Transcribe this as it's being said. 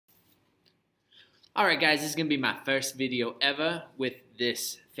Alright guys, this is going to be my first video ever with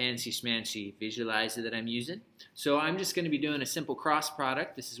this fancy schmancy visualizer that I'm using. So I'm just going to be doing a simple cross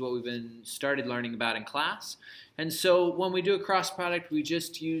product. This is what we've been started learning about in class. And so when we do a cross product, we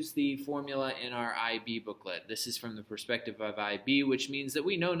just use the formula in our IB booklet. This is from the perspective of IB, which means that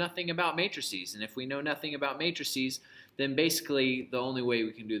we know nothing about matrices. And if we know nothing about matrices, then basically the only way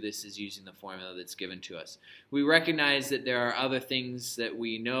we can do this is using the formula that's given to us. We recognize that there are other things that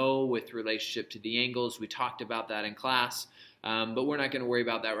we know with relationship to the angles. We talked about that in class, but we're not going to worry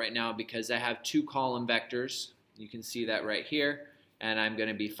about that right now because I have two column vectors. You can see that right here, and I'm going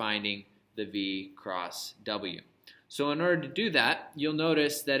to be finding the V cross W. So in order to do that, you'll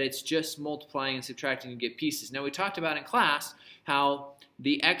notice that it's just multiplying and subtracting to get pieces. Now we talked about in class how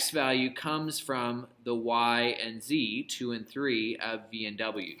the x value comes from the y and z, 2 and 3, of v and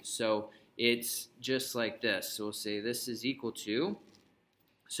w. So it's just like this. So we'll say this is equal to,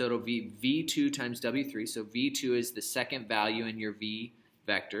 so it'll be v2 times w3. So v2 is the second value in your v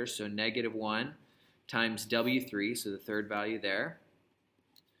vector. So -1 times w3, so the third value there,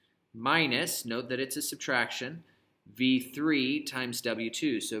 minus, note that it's a subtraction, v3 times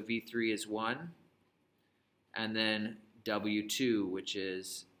w2. So v3 is 1, and then w2, which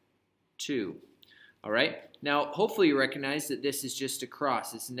is 2. All right. Now, hopefully you recognize that this is just a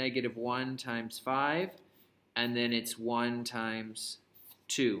cross. It's -1 times 5, and then it's 1 times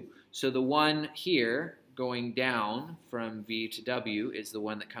 2. So the one here going down from v to w is the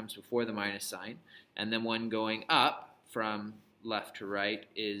one that comes before the minus sign, and then one going up from left to right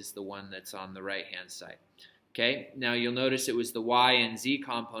is the one that's on the right-hand side. Okay, now you'll notice it was the y and z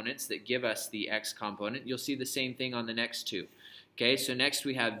components that give us the x component. You'll see the same thing on the next two. Okay, so next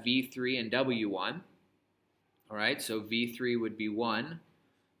we have v3 and w1. All right, so v3 would be 1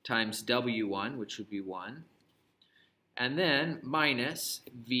 times w1, which would be 1. And then minus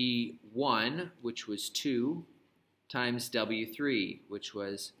v1, which was 2, times w3, which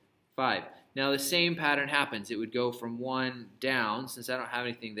was 5. Now the same pattern happens. It would go from 1 down. Since I don't have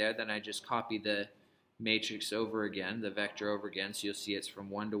anything there, then I just copy the matrix over again, the vector over again, so you'll see it's from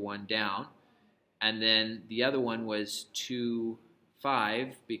 1 to 1 down. And then the other one was 2,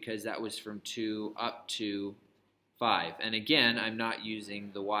 5, because that was from 2 up to 5. And again, I'm not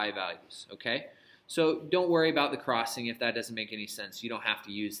using the y values, okay? So don't worry about the crossing if that doesn't make any sense. You don't have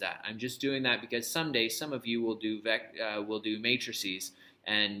to use that. I'm just doing that because someday some of you will do matrices,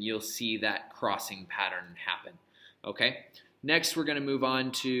 and you'll see that crossing pattern happen, okay? Next, we're going to move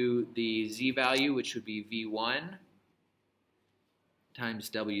on to the z value, which would be v1 times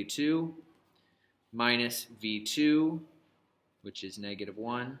w2 minus v2, which is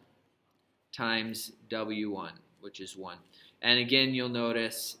 -1, times w1, which is 1. And again, you'll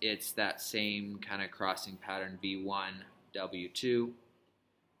notice it's that same kind of crossing pattern, v1, w2,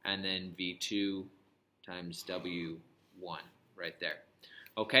 and then v2 times w1 right there.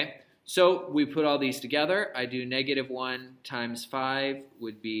 Okay? So we put all these together. I do -1 times 5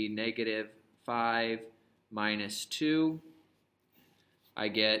 would be -5 minus 2. I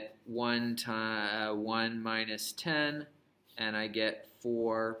get 1 minus 10, and I get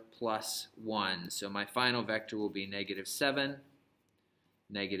 4 plus 1. So my final vector will be -7,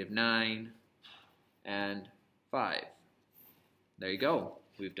 -9, and 5. There you go.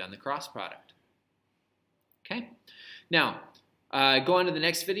 We've done the cross product. Okay? Now, go on to the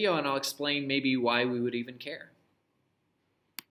next video and I'll explain maybe why we would even care.